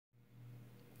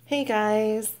Hey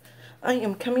guys, I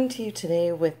am coming to you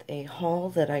today with a haul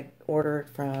that I ordered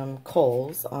from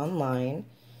Kohl's online.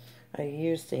 I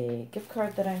used a gift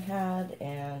card that I had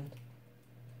and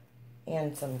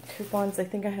some coupons. I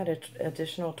think I had an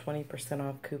additional 20%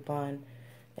 off coupon,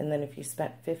 and then if you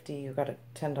spent $50, you got a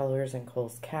 $10 in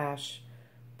Kohl's cash.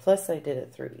 Plus I did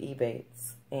it through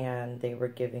Ebates, and they were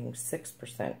giving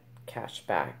 6% cash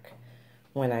back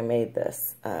when I made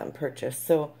this purchase.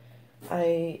 So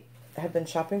I have been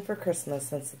shopping for Christmas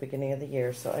since the beginning of the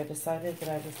year, so I decided that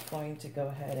I was going to go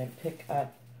ahead and pick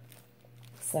up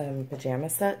some pajama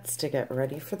sets to get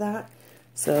ready for that.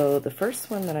 So the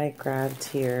first one that I grabbed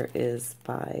here is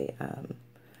by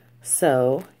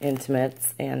So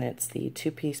Intimates, and it's the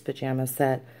two-piece pajama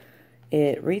set.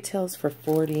 It retails for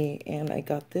 $40, and I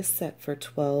got this set for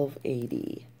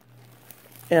 $12.80.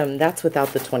 That's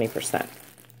without the 20%.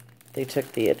 They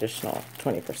took the additional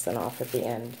 20% off at the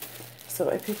end. So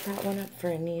I picked that one up for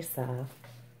Anissa,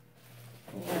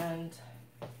 and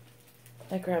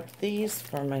I grabbed these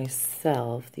for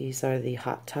myself. These are the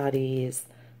Hot Toddies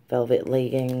velvet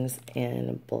leggings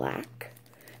in black.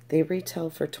 They retail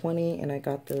for $20, and I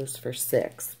got those for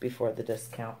 $6 before the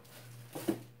discount.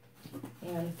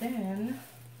 And then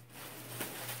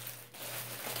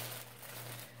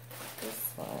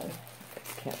this one,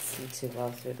 I can't see too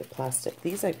well through the plastic.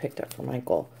 These I picked up for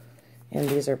Michael. And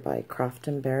these are by Croft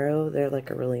 & Barrow. They're like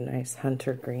a really nice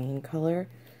hunter green color.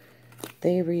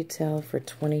 They retail for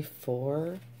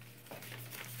 $24.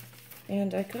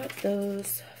 And I got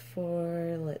those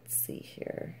for, let's see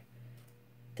here.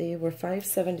 They were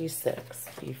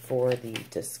 $5.76 before the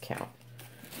discount.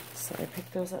 So I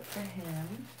picked those up for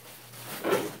him.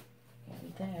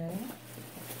 And then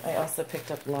I also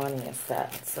picked up Lonnie a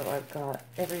set. So I've got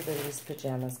everybody's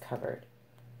pajamas covered.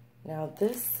 Now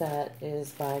this set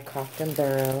is by Kohl &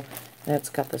 Barrow, and it's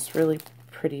got this really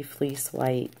pretty fleece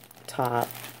white top,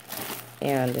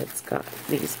 and it's got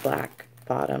these black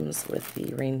bottoms with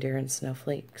the reindeer and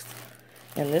snowflakes.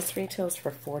 And this retails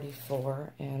for $44,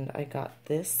 and I got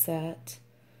this set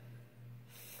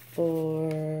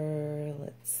for,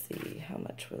 let's see, how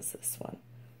much was this one?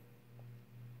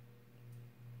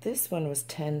 This one was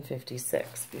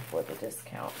 $10.56 before the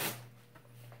discount.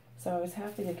 So I was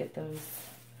happy to get those.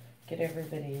 Get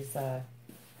everybody's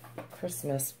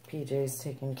Christmas PJs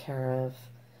taken care of.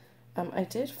 I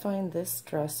did find this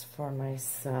dress for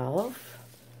myself.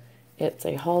 It's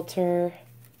a halter,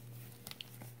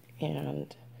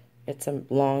 and it's a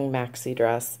long maxi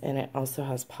dress, and it also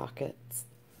has pockets.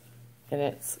 And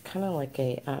it's kind of like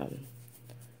a,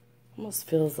 almost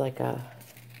feels like a,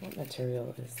 what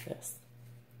material is this?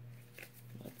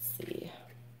 Let's see.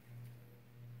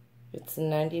 It's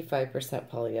 95%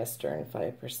 polyester and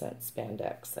 5%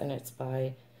 spandex, and it's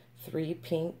by Three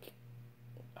Pink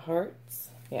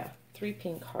Hearts. Yeah, Three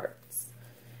Pink Hearts.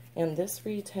 And this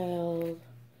retailed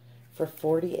for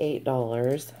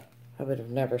 $48. I would have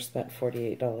never spent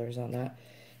 $48 on that.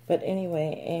 But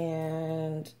anyway,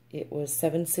 and it was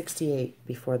 $7.68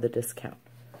 before the discount.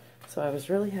 So I was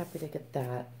really happy to get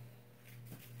that.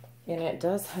 And it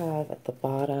does have at the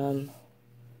bottom,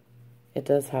 it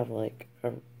does have like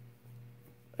a,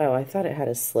 oh, I thought it had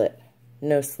a slit.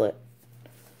 No slit.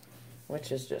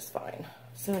 Which is just fine.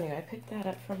 So anyway, I picked that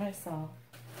up for myself.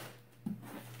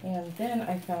 And then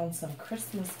I found some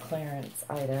Christmas clearance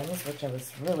items, which I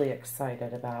was really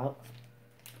excited about.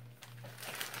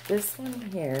 This one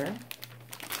here,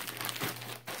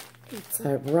 it's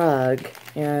a rug,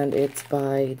 and it's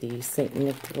by the St.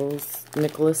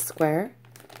 Nicholas Square.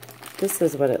 This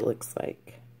is what it looks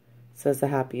like. It says the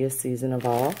happiest season of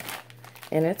all.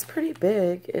 And it's pretty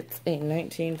big. It's a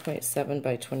 19.7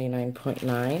 by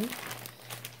 29.9.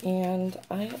 And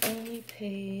I only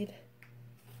paid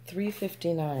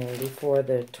 $3.59 before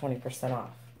the 20%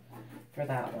 off for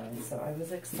that one. So I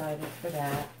was excited for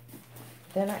that.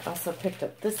 Then I also picked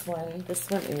up this one. This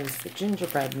one is the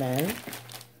Gingerbread Men.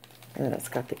 And then it's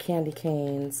got the candy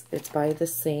canes. It's by the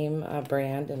same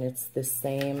brand, and it's the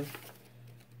same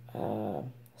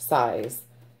size.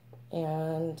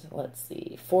 And let's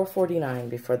see, $4.49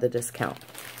 before the discount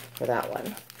for that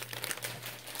one.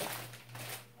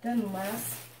 Then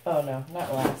last, oh no,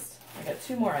 not last. I got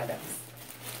two more items.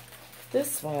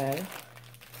 This one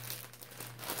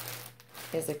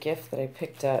is a gift that I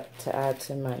picked up to add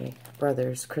to my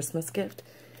brother's Christmas gift.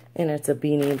 And it's a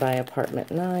beanie by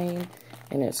Apartment 9.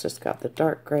 And it's just got the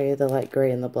dark gray, the light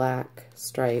gray, and the black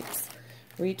stripes.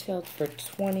 Retailed for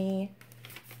 $20.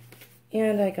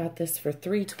 And I got this for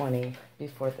 $3.20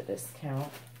 before the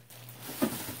discount.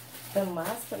 Then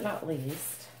last but not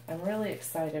least, I'm really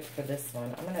excited for this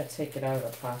one. I'm going to take it out of the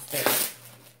plastic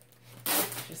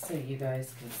just so you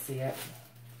guys can see it.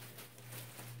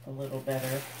 a little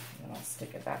better, and I'll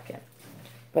stick it back in.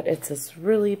 But it's this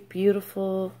really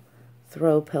beautiful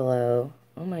throw pillow.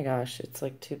 Oh my gosh, it's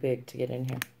like too big to get in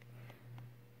here.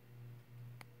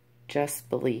 Just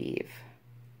Believe.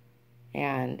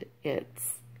 And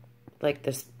it's like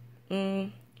this,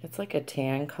 it's like a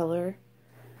tan color.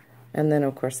 And then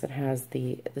of course it has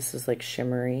this is like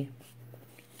shimmery.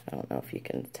 I don't know if you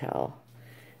can tell.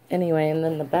 Anyway, and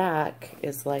then the back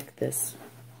is like this,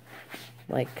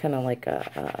 like kind of like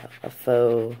a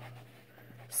faux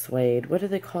suede. What do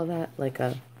they call that? Like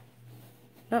a,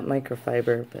 not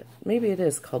microfiber, but maybe it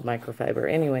is called microfiber.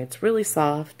 Anyway, it's really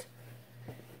soft.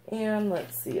 And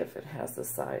let's see if it has the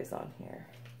size on here.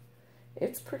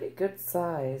 It's pretty good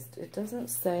sized. It doesn't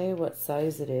say what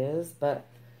size it is, but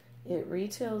it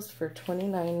retails for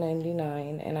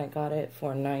 $29.99, and I got it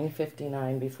for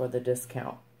 $9.59 before the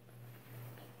discount.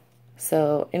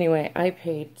 So anyway, I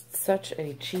paid such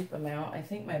a cheap amount. I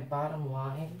think my bottom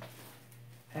line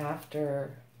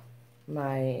after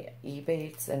my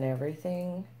Ebates and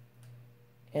everything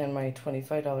and my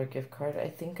 $25 gift card, I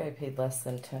think I paid less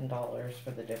than $10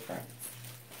 for the difference.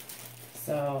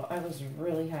 So I was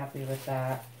really happy with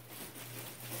that.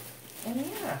 And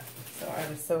yeah, so I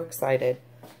was so excited.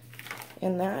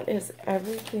 And that is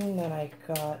everything that I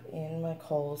got in my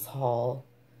Kohl's haul.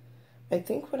 I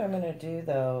think what I'm going to do,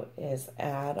 though, is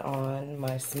add on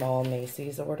my small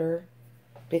Macy's order,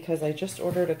 because I just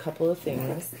ordered a couple of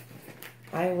things.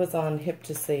 I was on Hip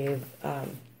to Save,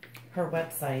 her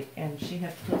website, and she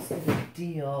had posted a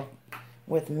deal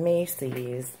with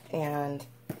Macy's, and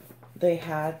they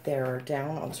had their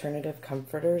down alternative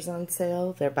comforters on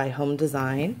sale. They're by Home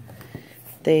Design.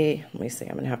 Let me see,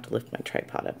 I'm going to have to lift my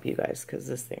tripod up, you guys, because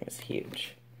this thing is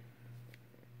huge.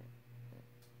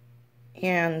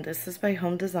 And this is by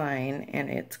Home Design, and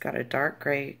it's got a dark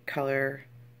gray color,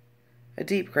 a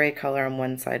deep gray color on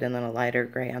one side, and then a lighter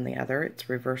gray on the other. It's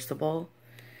reversible.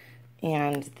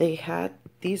 And they had,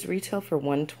 these retail for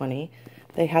 $120.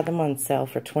 They had them on sale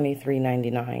for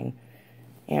 $23.99.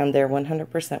 And they're 100%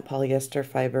 polyester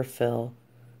fiber fill,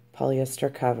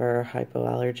 polyester cover,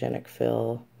 hypoallergenic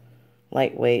fill,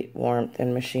 lightweight, warmth,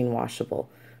 and machine washable.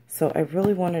 So I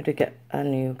really wanted to get a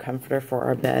new comforter for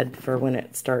our bed for when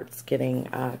it starts getting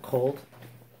cold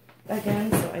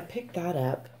again. So I picked that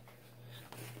up.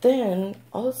 Then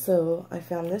also I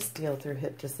found this deal through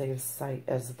Hip to Save's site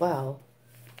as well.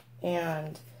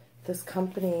 And this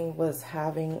company was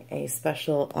having a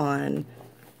special on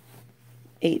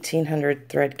 1800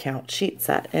 thread count sheet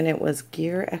set, and it was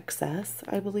Gear XS,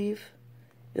 I believe,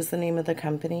 is the name of the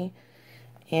company.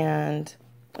 And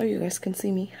oh, you guys can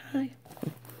see me. Hi.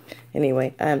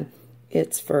 Anyway,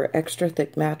 it's for extra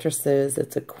thick mattresses.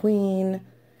 It's a queen.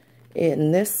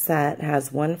 And this set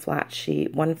has one flat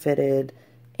sheet, one fitted,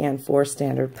 and 4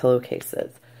 standard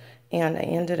pillowcases. And I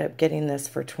ended up getting this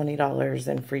for $20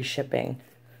 and free shipping.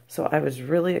 So I was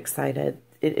really excited.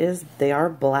 They are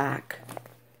black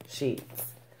sheets.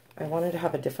 I wanted to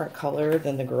have a different color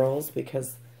than the girls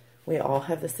because we all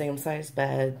have the same size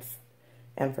beds.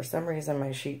 And for some reason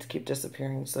my sheets keep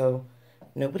disappearing. So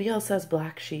nobody else has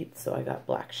black sheets, so I got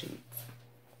black sheets.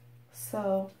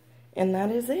 So, and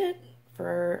that is it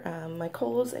for my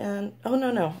Kohl's. And, oh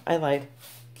no, I lied.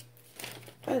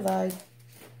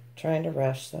 Trying to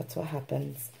rush, that's what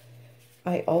happens.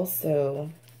 I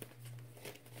also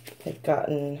had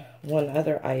gotten one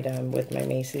other item with my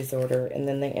Macy's order, and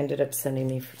then they ended up sending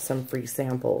me some free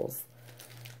samples.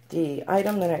 The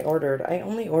item that I ordered, I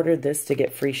only ordered this to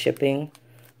get free shipping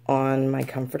on my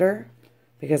comforter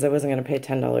because I wasn't going to pay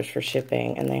 $10 for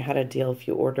shipping, and they had a deal if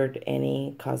you ordered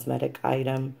any cosmetic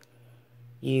item,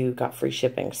 you got free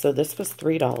shipping. So this was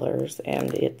 $3,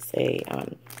 and it's a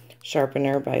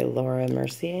sharpener by Laura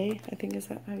Mercier, I think is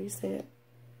that how you say it?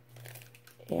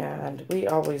 And we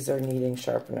always are needing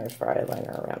sharpeners for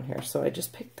eyeliner around here, so I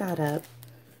just picked that up.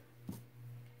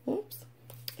 Oops.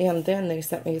 And then they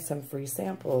sent me some free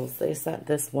samples. They sent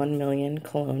this 1 million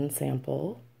cologne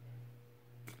sample,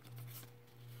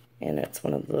 and it's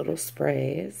one of the little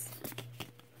sprays.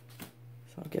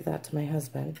 So I'll give that to my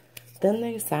husband. Then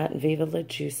they sent Viva La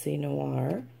Juicy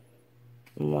Noir.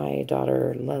 My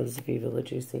daughter loves Viva La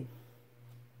Juicy.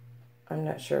 I'm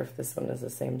not sure if this one is the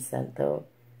same scent, though,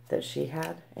 that she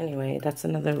had. Anyway, that's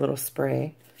another little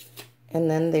spray. And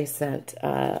then they sent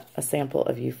a sample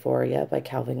of Euphoria by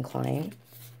Calvin Klein.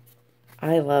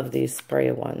 I love these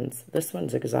spray ones. This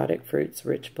one's Exotic Fruits,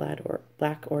 Rich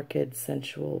Black Orchid,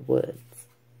 Sensual Woods.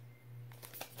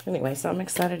 Anyway, so I'm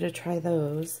excited to try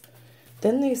those.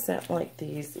 Then they sent like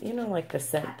these, you know, like the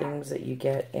scent things that you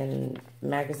get in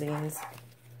magazines.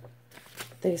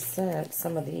 They sent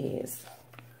some of these.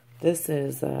 This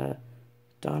is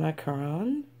Donna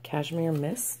Karan Cashmere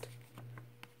Mist.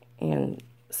 And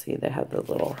see, they have the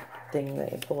little thing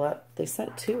that you pull up. They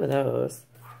sent 2 of those.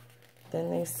 Then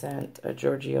they sent a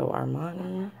Giorgio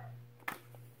Armani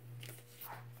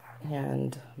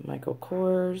and Michael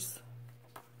Kors.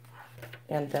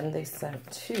 And then they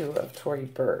sent 2 of Tory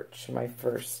Burch, my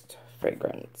first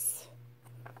fragrance.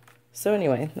 So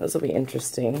anyway, those will be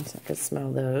interesting. I can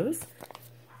smell those.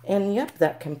 And yep,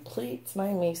 that completes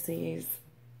my Macy's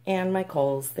and my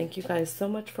Kohl's. Thank you guys so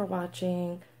much for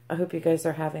watching. I hope you guys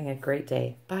are having a great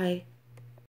day. Bye.